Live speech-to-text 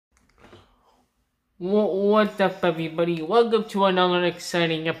What's up, everybody? Welcome to another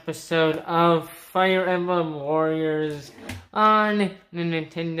exciting episode of Fire Emblem Warriors on the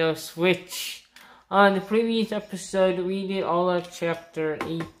Nintendo Switch. On the previous episode, we did all of Chapter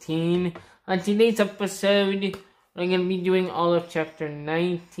 18. On today's episode, we're going to be doing all of Chapter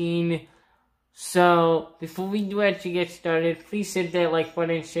 19. So, before we do actually get started, please hit that like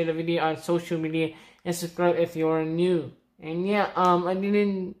button, share the video on social media, and subscribe if you are new. And yeah, I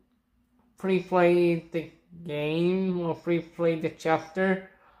didn't pre-play the game or pre-play the chapter.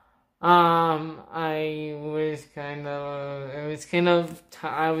 I was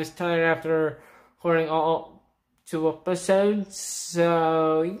tired after recording all 2 episodes.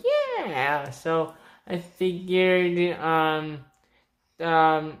 So yeah, so I figured I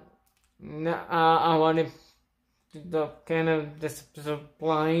wanted the kind of this episode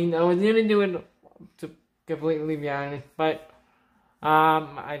blind. I was gonna do it, to completely be honest, but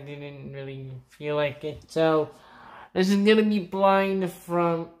I didn't really feel like it, so this is gonna be blind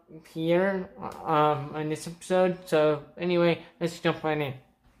from here, on this episode. So anyway, let's jump on in.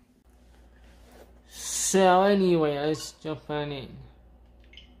 So anyway, let's jump on in.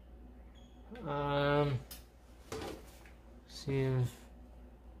 See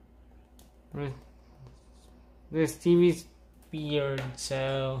if this TV's weird,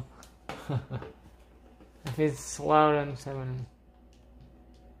 so if it's loud on 7.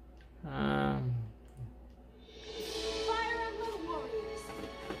 Fire Emblem Warriors.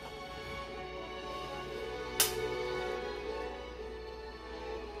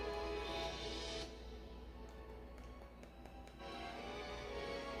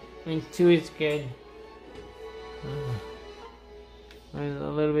 And 2 is good. A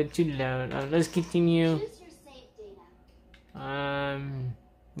little bit too loud. Let's continue. Choose your save data.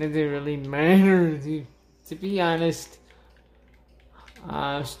 Doesn't really matter, to be honest.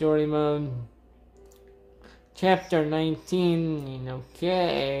 Story mode. Chapter 19.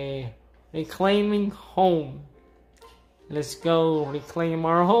 Okay. Reclaiming home. Let's go reclaim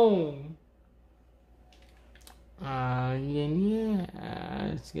our home. Yeah,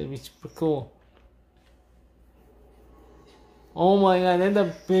 it's gonna be super cool. Oh my god, that's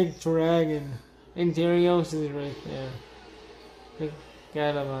a big dragon. Interios is right there.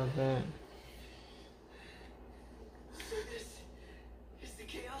 Forgot about that.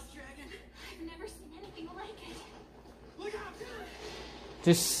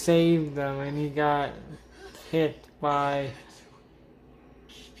 Just saved them and he got hit by...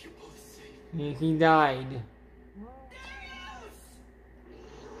 He died.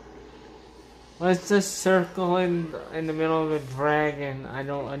 What's the circle in the middle of a dragon? I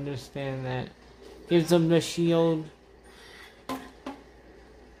don't understand that. Gives him the shield. Forgive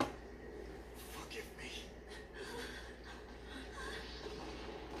me.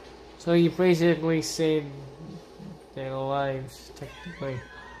 So you basically saved their lives, technically.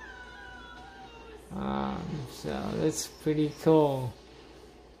 So that's pretty cool.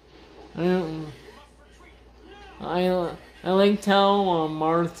 I liked how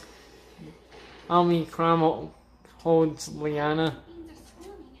Marth, Crom holds Liana.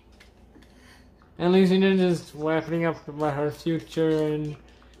 At least they're just wrapping up about her future and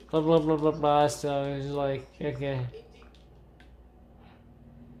blah blah blah blah blah. So it's like, okay.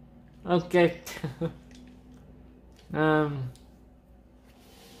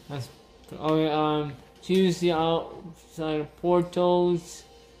 Choose the outside portals.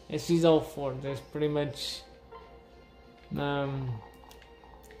 It's these all 4. That's pretty much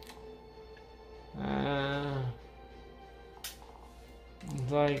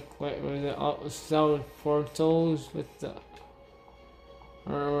like what were the outside portals with the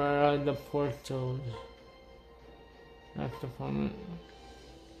or the portals after opponent.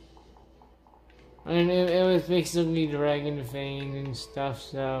 And it was basically Dragon Vein and stuff,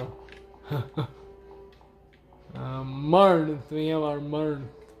 so... Marth, we have our Marth.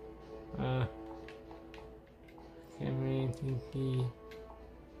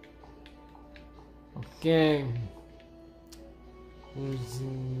 Okay. Who's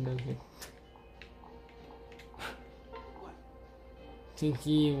in the...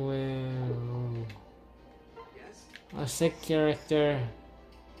 Tinky will... A sick character.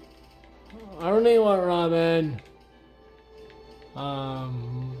 I don't know what Robin.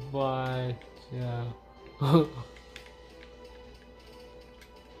 But yeah.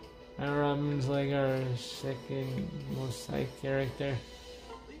 And Robin's like our second most side character.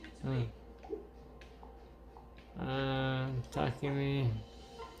 Takumi.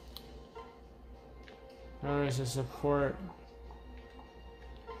 Her as a support.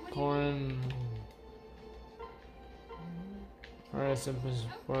 Corn. Her as a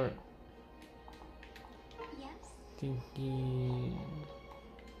support. Tinky.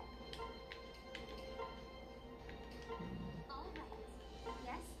 All right.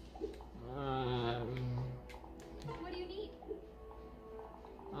 Yes? Um, What do you need?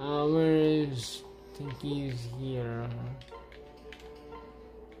 where is Tinky's here?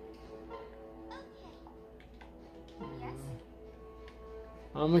 Okay. Yes?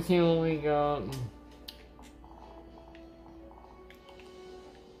 We can only go.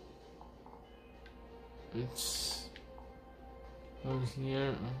 It's over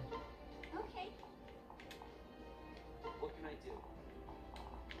here. Okay. What can I do?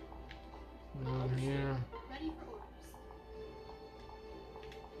 Over here. Ready for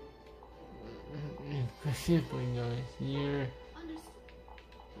orders. Simply guys, here. Understood.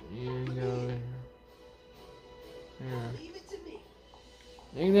 You go here. Leave it to me.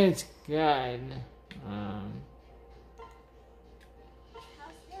 I think that's good. How's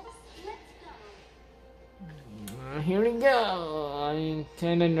this? Let's go. Here we go. I'm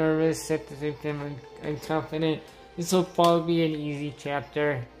kind of nervous at the same time. I'm confident. This will probably be an easy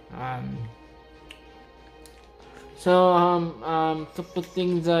chapter. Couple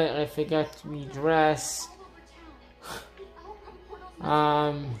things that I forgot to redress.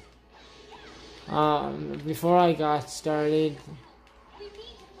 Before I got started.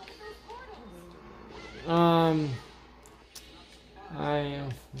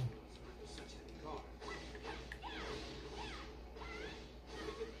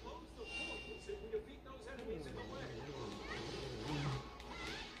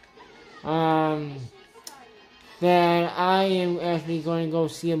 That I am actually going to go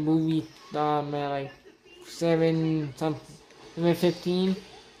see a movie at like 7:15.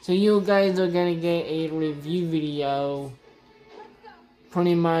 So you guys are gonna get a review video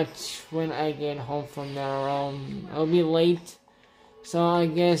pretty much when I get home from there. I'll be late, so I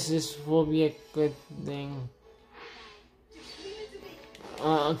guess this will be a good thing.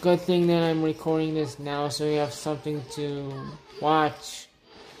 A good thing that I'm recording this now, so you have something to watch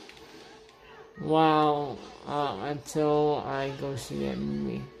while until I go see that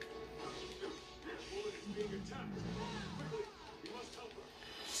movie.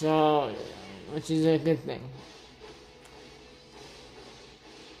 So, which is a good thing.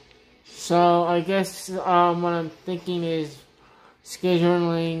 So I guess what I'm thinking is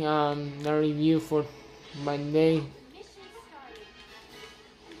scheduling the review for Monday.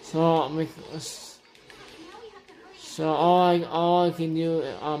 So all I can do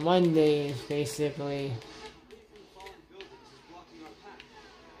on Monday is basically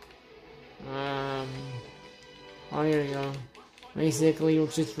oh, here we go. Basically, we'll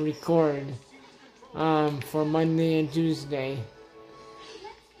just record for Monday and Tuesday.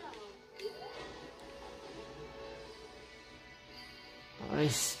 I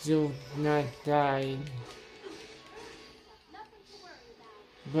still not died.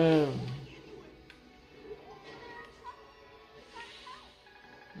 Boom.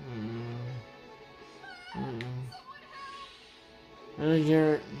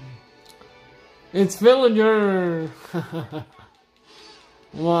 Villager. It's Villager!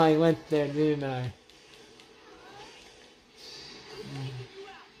 Well, I went there, didn't I?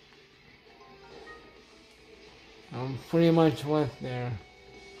 I pretty much went there.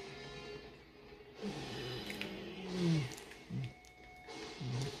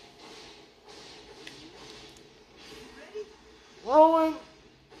 Oh,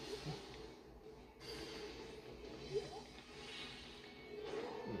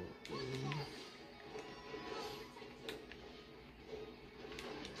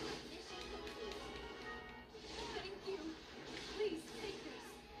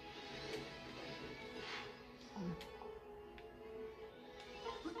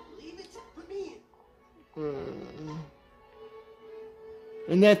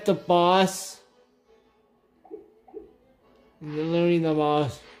 Isn't that the boss? Literally the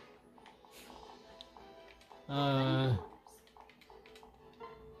boss.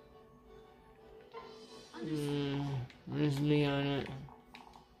 Where's me on it?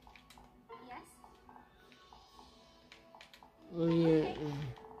 Yes? Oh yeah.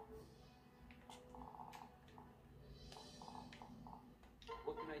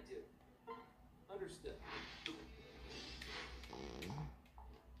 What can I do? Understood.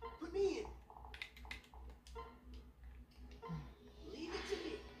 Put me in. Leave it to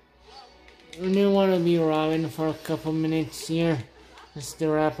me. I do want to be Robin for a couple minutes here, just to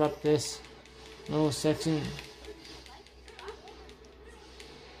wrap up this little section.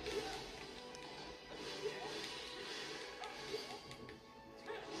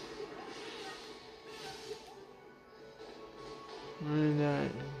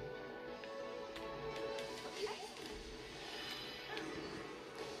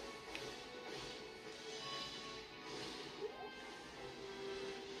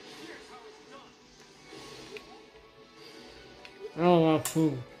 Oh,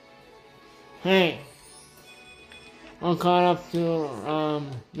 poop. Hey! I'm caught up to,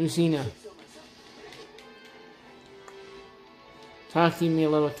 Lucina. Talking me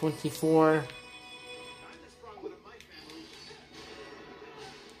level 24. I'm the strong one of my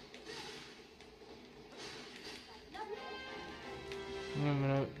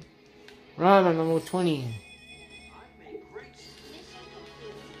family. Robin, level 20. I've made great Mission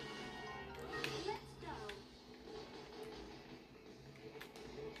complete. Let's go.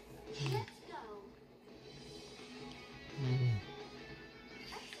 Let's go.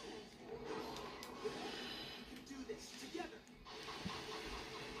 Excellent. We can do this together.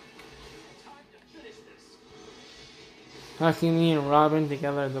 Time to finish this. Talking me and Robin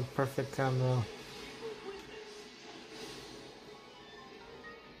together, the perfect combo.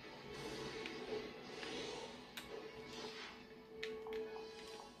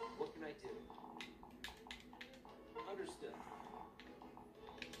 What can I do? Understood.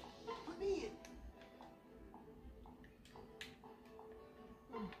 Put me in.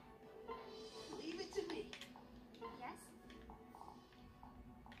 Leave it to me. Yes?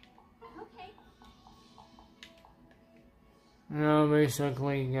 Okay. Now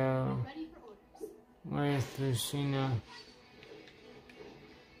basically go Ready for orders. with Lucina.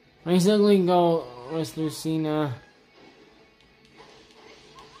 Basically go with Lucina.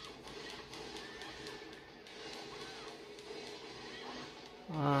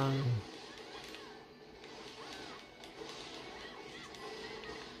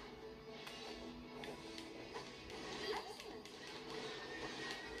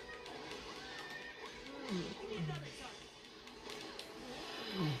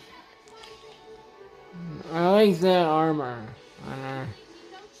 I like that armor on her.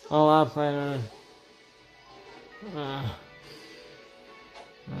 A lot better.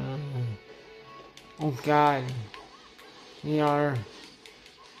 Oh god. We are.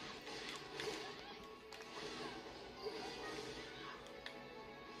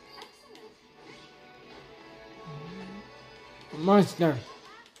 Monster.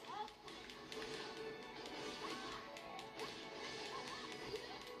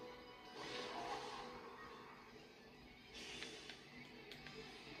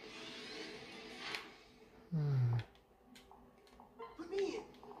 Put me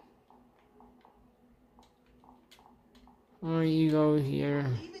in. Or you go here.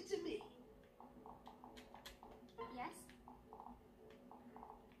 Leave it to me. Yes?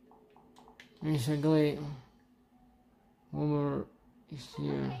 Basically, over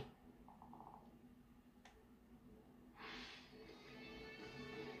here. Okay.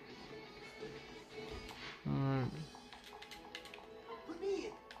 Alright. Put me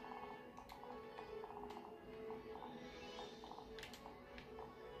in.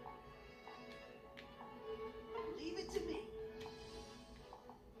 Leave it to me.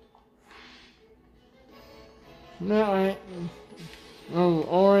 No, I'm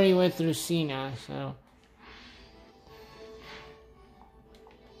already with Lucina, so.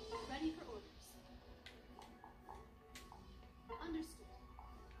 Ready for orders. Understood.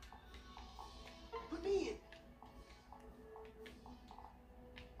 Put me in.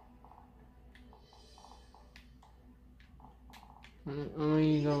 Or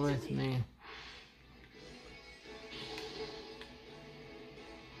you go with me.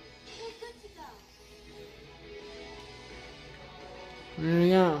 We're good to go. There we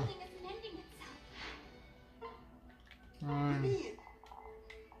go. Something isn't ending itself. Put Alright. me in.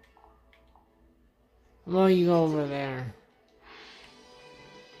 Well, you go over there.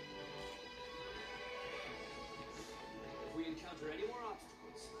 If we encounter any more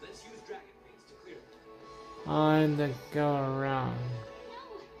obstacles, let's use dragon wings to clear them. On the go around. No!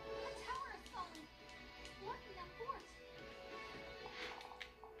 The tower is falling. Blocking that fort.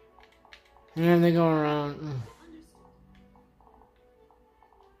 Yeah, they go around. Understood.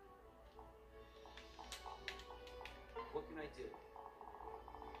 What can I do?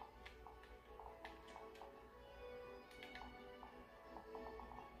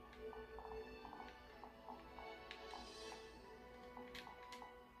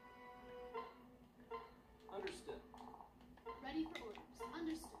 Understood. Ready for orders.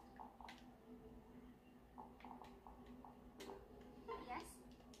 Understood. Yes?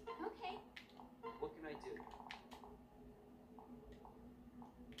 Okay. What can I do?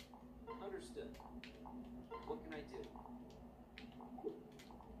 Understood. What can I do?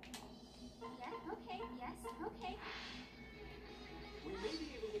 Yeah, okay. Yes, okay. We may be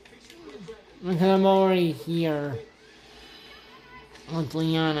able to fix it with a dragon. Because I'm already here. With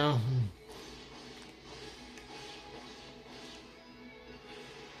Liana.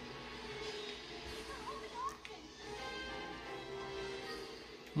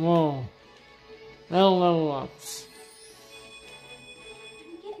 Whoa. No level ups.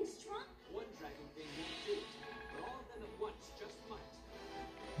 I'm getting strong. One dragon thing won't do it, but all of them at once just might.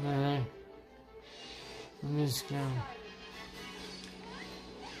 Alright. Let me just go.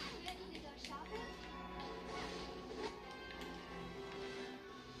 Ready to go shopping?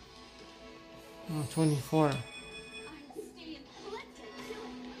 Oh, 24. I'm staying collected to it.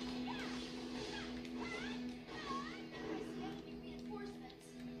 Enemy reinforcements.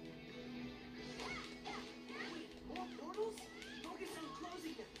 More portals? Focus on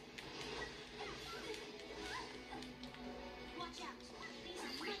closing them. Watch out. These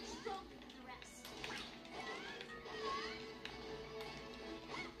are much stronger than the rest.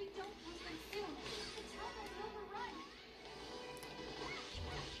 If we don't lose them soon, the town will overrun.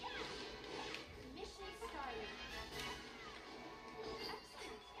 Mission started.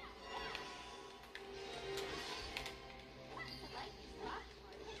 Excellent. I like these rock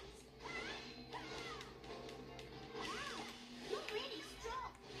markings. You're really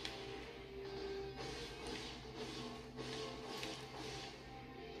strong.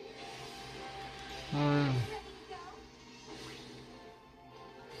 Alright. Ready to go?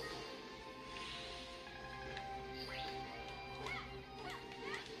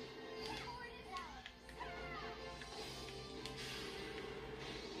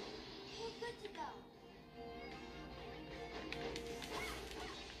 We're good to go.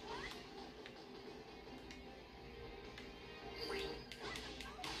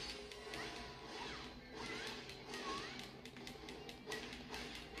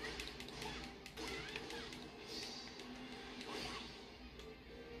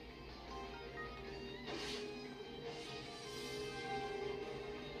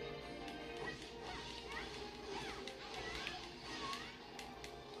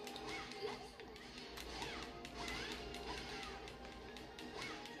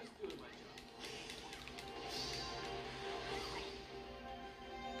 Just doing my job.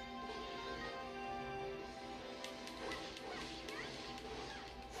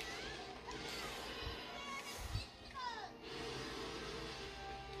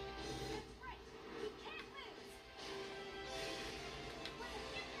 That's right. We can't lose. We're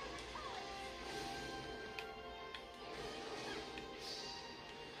the victor of the colors.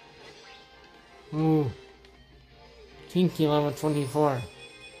 Ooh. Kinky level 24.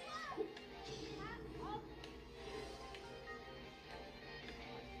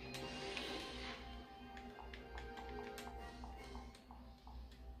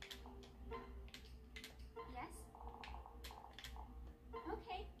 Yes?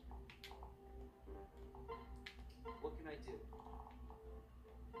 Okay. What can I do?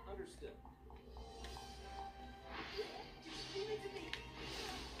 Understood. Just leave it to me.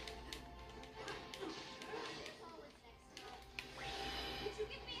 Always next time. Could you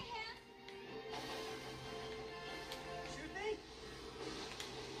give me a hand? Sure thing.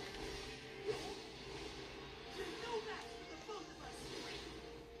 There's no match for the both of us.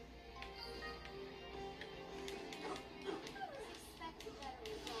 I was expecting better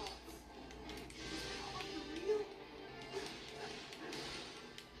results. For real?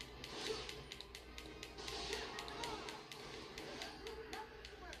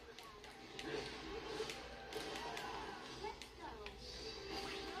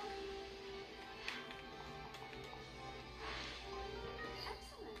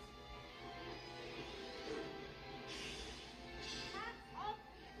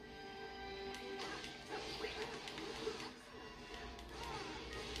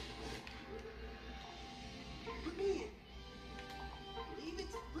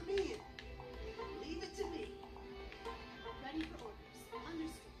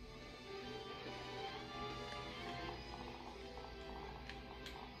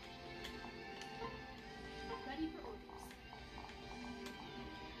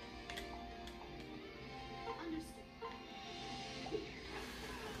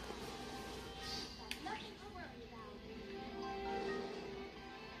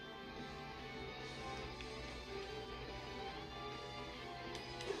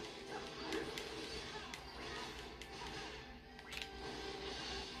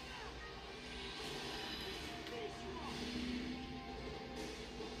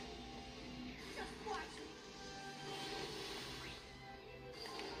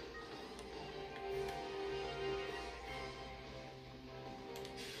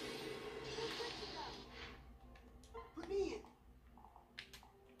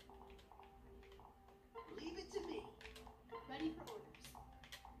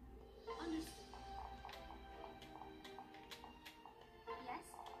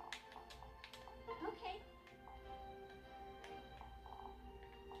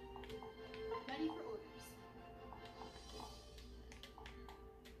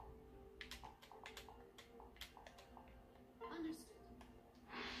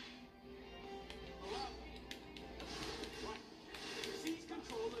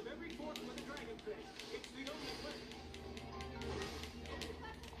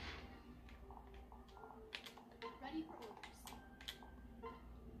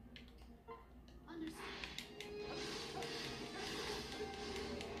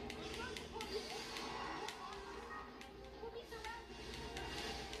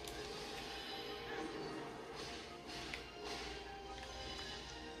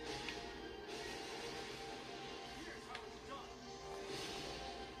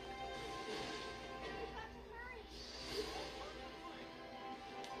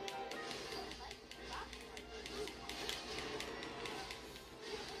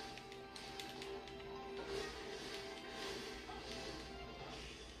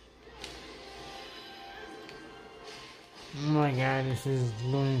 my god, this is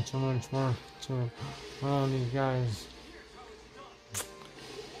doing so much work to all these guys.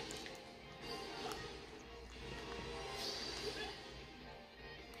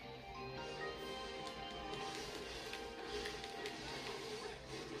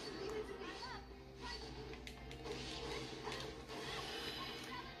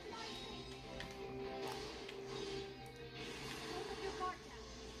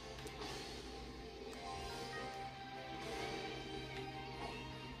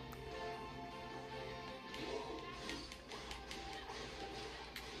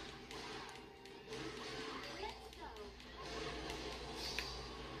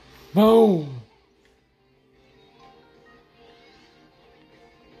 Boom!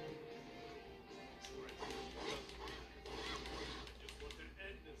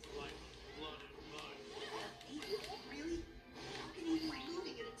 Really? How can you be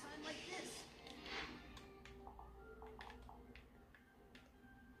moving at a time like this?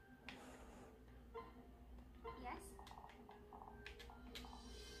 Yes?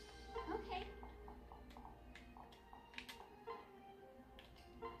 Okay.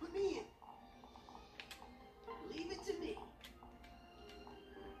 Put me in. Leave it to me.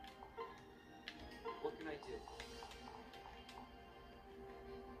 What can I do?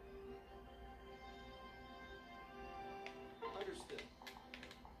 Understood.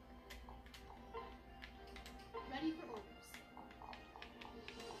 Ready for orders.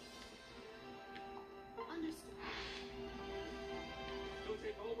 Understood. You'll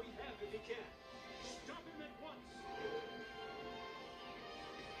take all we have if you can. Stop him at once.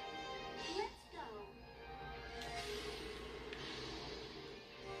 Let's go.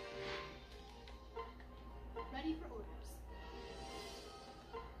 Ready for orders.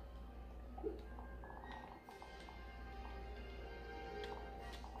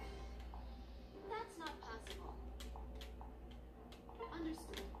 That's not possible.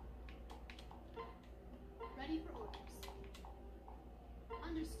 Understood. Ready for orders.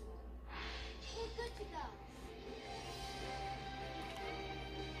 Understood. We're good to go.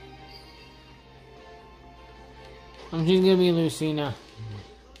 I'm just gonna be Lucina.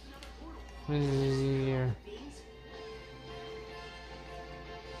 This is easier.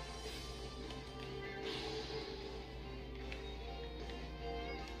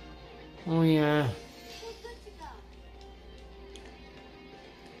 Oh yeah. We're good to go.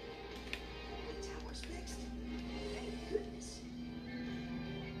 The tower's fixed. Thank goodness.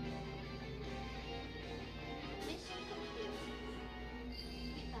 Mission complete.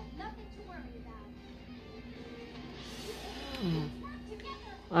 We've got nothing to worry about. Let's work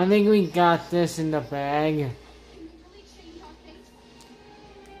together. I think we got this in the bag. Can we really change our fate?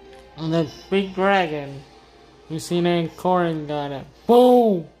 And that big dragon. Lucina and Corin got it.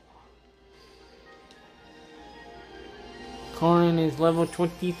 Boom! Corin is level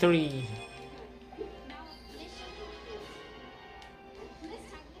 23. Now, mission complete. This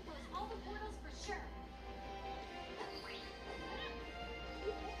time we close all the portals for sure.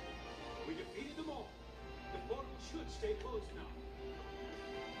 We defeated them all. The portal should stay closed now.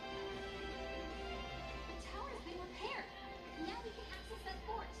 The tower's been repaired. Now we can access that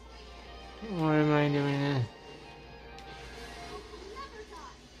fort. Why am I doing this? Hope will never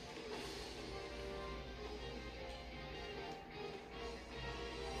die.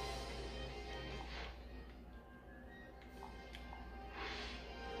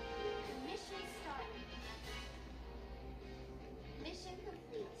 The mission started. Mission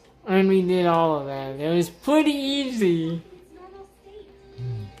complete. And we did all of that. It was pretty easy. Its normal state.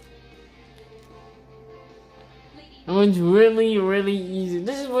 Lady, It was really, really easy.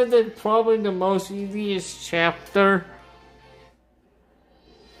 This was probably the most easiest chapter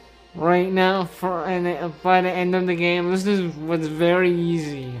right now. By the end of the game, this was very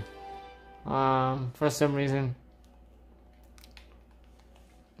easy. For some reason.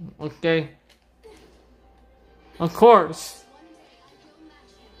 Okay. Of course. one day I will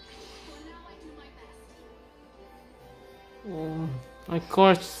match him. For now, I do my best. Of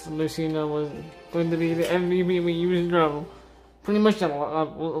course, Lucina was going to be the MVP we used her pretty much a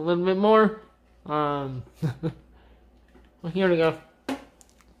little bit more. Well, here we go.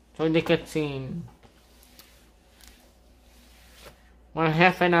 So the cutscene. Well,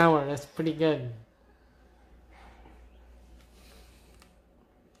 half an hour. That's pretty good.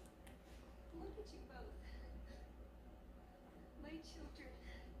 Look at you both. My children.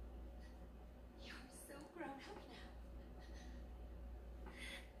 You're so grown up now.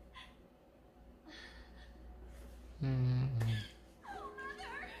 Oh,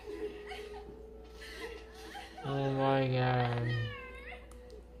 Mother! Oh my god.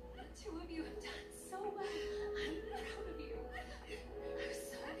 The two of you have done so well. I'm proud of you.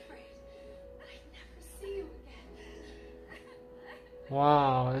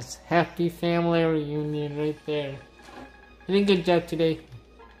 Wow, it's happy family reunion right there. You did a good job today.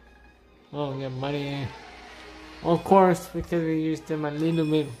 Oh, yeah, money. Of course, because we used them a little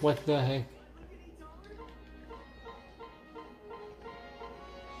bit. What the heck?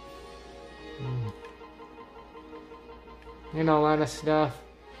 You know, a lot of stuff.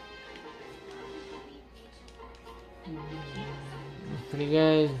 Pretty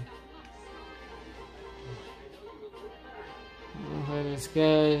good. It's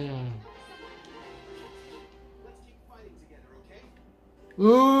good.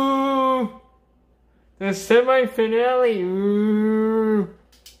 Ooh! The semi-finale! Ooh!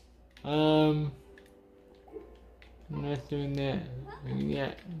 I'm not doing that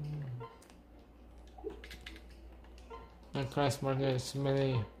yet. My class market is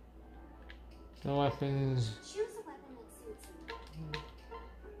smelly. No weapons. Choose a weapon that suits you.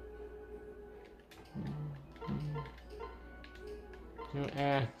 No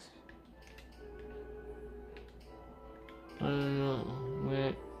axe. I don't know.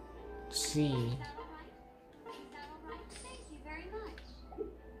 Let's see. Is that alright? Is that alright? Thank you very much.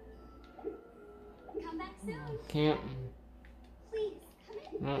 Come back soon. Can't. Please, come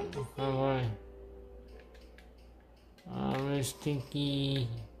in. No, Good to see come you. on. Where's Stinky?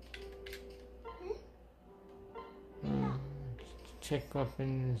 Check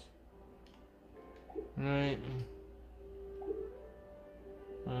weapons. Right.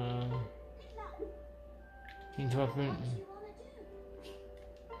 Change weapon. What do you want to do?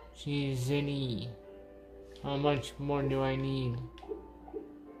 She's Zenny. How much more do I need?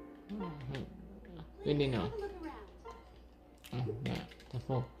 Good to know. Have a look around. Yeah,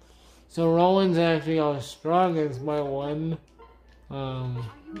 default. So Roland's actually our strongest by one.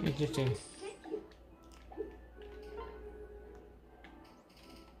 Interesting. Thank you.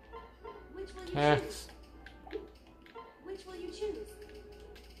 Which will you choose? Tax. Which will you choose?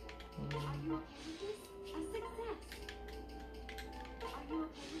 Are you okay with this? A success. Are you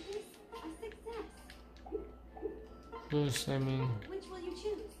okay with this? A success. Boost, I mean. Which will you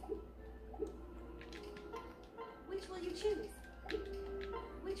choose? Which will you choose?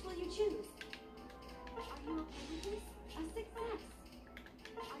 Which will you choose? Are you okay with this? A success.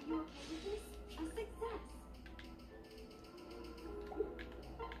 Are you okay with this? A success.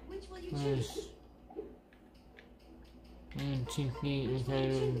 Which will you choose? Nice. And Tinky,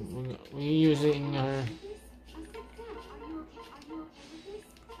 we use it in her. A success. Are you okay? Are you okay with this?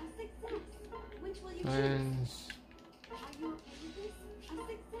 A success. Which will you choose? And Are you okay with this? A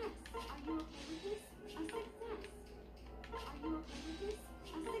success. Are you okay with this? A success. Are you okay with this?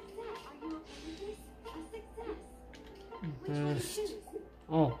 A success. Are you okay with this? A success. Which will you boost. choose?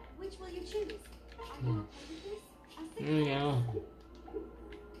 Oh, Which will you choose? Are you okay with this? A there we success. go.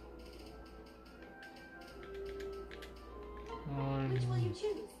 Which will you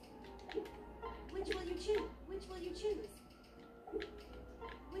choose? Which will you choose? Which will you choose?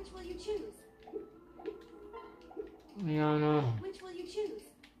 Which will you choose? Yeah, no. Which will you choose?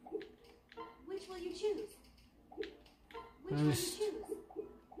 Which will you choose? Which will you Boost. choose?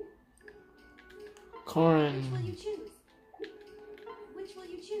 Which will Corin. you choose? Which will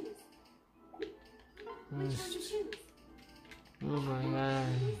you choose? Which will you Boost. choose? Oh my god.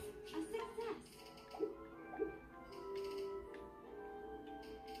 A success.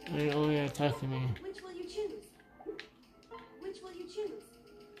 They're only attacking me. Which will you choose? Which will you choose?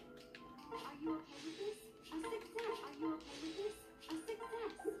 Are you okay with this? A success. Are you okay with this? A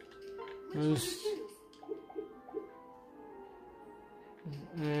success. Which will you Boost. choose?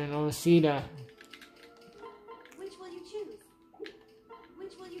 And I'll see that. Which will you choose?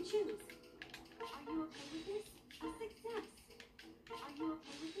 Which will you choose? Are you okay with this? A success. Are you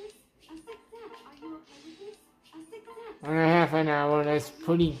okay with this? A success. Are you okay with this? A success. 1.5 hours, that's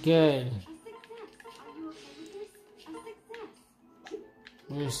pretty good. A success. Are you okay with this? A success.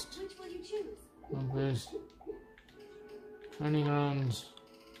 Boost. Which will you choose? Oh, boost. 20 rounds.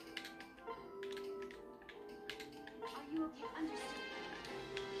 Are you okay?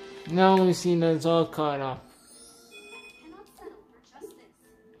 Understood. Now we've seen it's all caught up. Cannot settle for just this.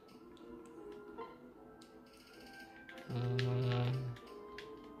 Oh my god.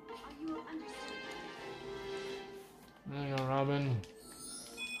 Are you understood? There you go, Robin.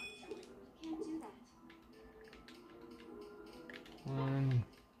 Can't do that. One.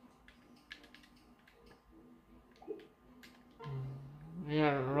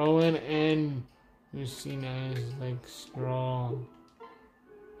 Yeah, Rowan and Lucina is like strong.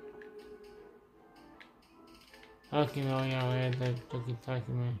 Taki me, oh yeah, we had that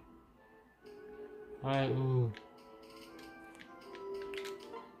Taki me. Alright, ooh.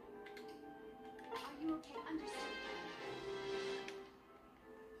 Are you okay? Understood.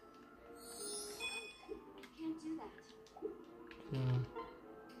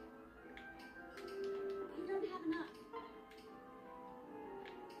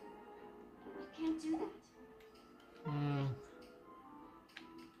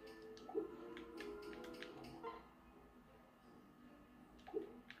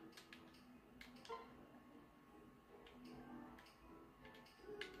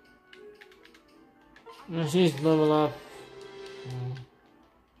 She's level up.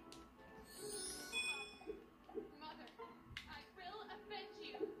 Mother, I will avenge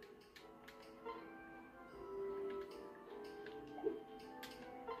you.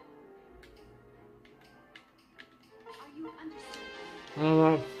 Are you understanding? A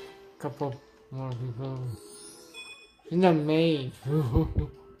couple more people. She's not made.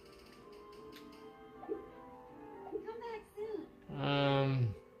 Come back soon.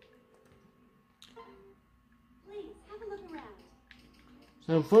 Please, have a look around.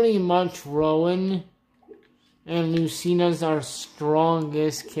 So pretty much Rowan and Lucina's our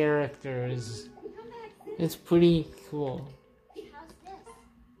strongest characters. Come back soon. It's pretty cool. How's this?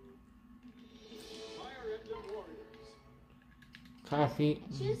 Fire Emblem Warriors. Copy.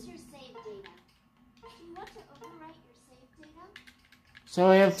 Choose your save data. Do you want to overwrite your save data? So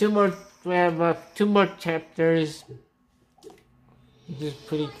we have two more chapters. Which is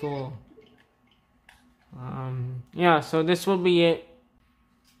pretty cool. Yeah, so this will be it.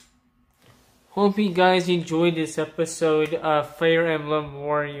 Hope you guys enjoyed this episode of Fire Emblem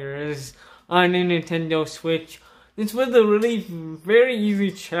Warriors on the Nintendo Switch. This was a really very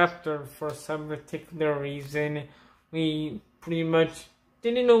easy chapter for some particular reason. We pretty much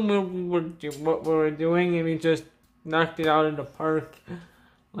didn't know what we were doing, and we just knocked it out of the park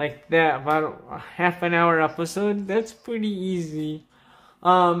like that. About a half an hour episode. That's pretty easy.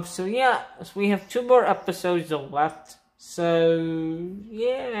 So yeah, so we have 2 more episodes left. So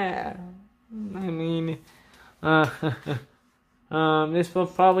yeah, I mean, this will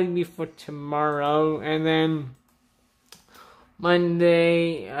probably be for tomorrow, and then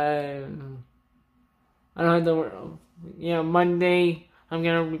Monday. I don't know. Monday I'm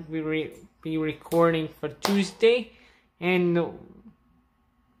gonna be recording for Tuesday, and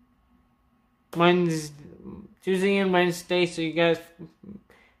Tuesday and Wednesday, so you guys,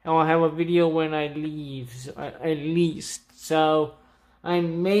 I'll have a video when I leave, at least. So I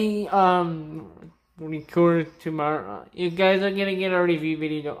may record tomorrow. You guys are gonna get a review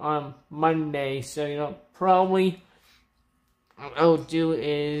video on Monday, so probably what I'll do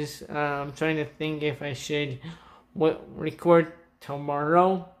is I'm trying to think if I should record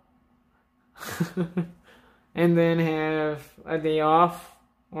tomorrow and then have a day off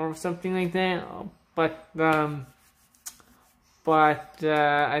or something like that. But I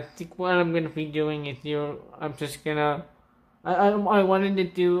think what I'm gonna be doing is I'm just gonna. I wanted to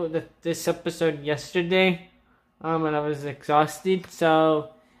do this episode yesterday, and I was exhausted,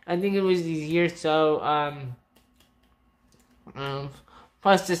 so I think it was easier. So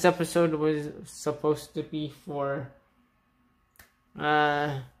plus this episode was supposed to be for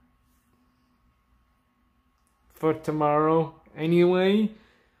tomorrow anyway,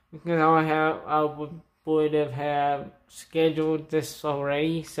 because I would have scheduled this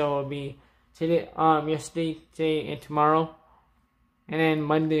already, so it'll be today, yesterday, today, and tomorrow, and then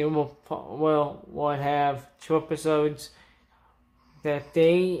Monday we'll have 2 episodes that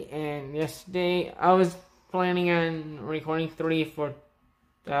day. And yesterday I was planning on recording 3 for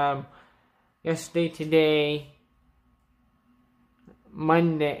yesterday, today,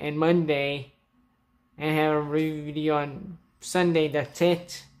 Monday, and have a review video on Sunday. That's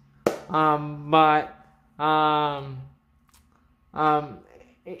it.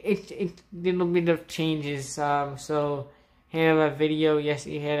 It little bit of changes. So had a video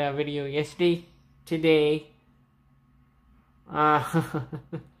yesterday, today.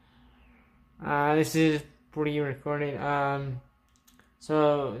 This is pre-recorded.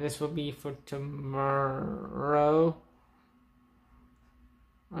 So this will be for tomorrow.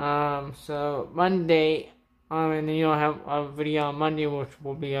 So Monday, and then you'll have a video on Monday, which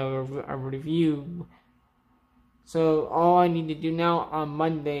will be a review. So all I need to do now on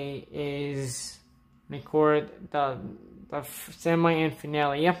Monday is record the semi and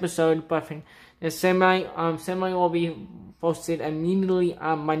finale episode. But the semi will be posted immediately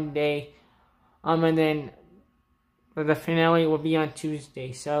on Monday. And then the finale will be on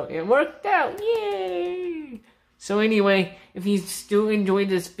Tuesday. So it worked out, yay! So anyway, if you still enjoyed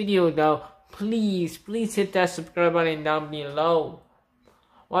this video though, please hit that subscribe button down below.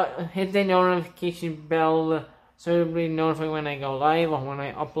 Hit the notification bell so you'll be notified when I go live or when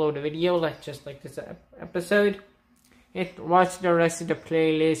I upload a video, just like this episode. Watch the rest of the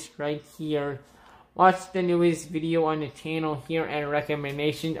playlist right here. Watch the newest video on the channel here, and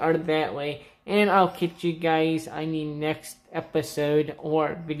recommendations are that way. And I'll catch you guys on the next episode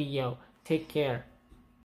or video. Take care.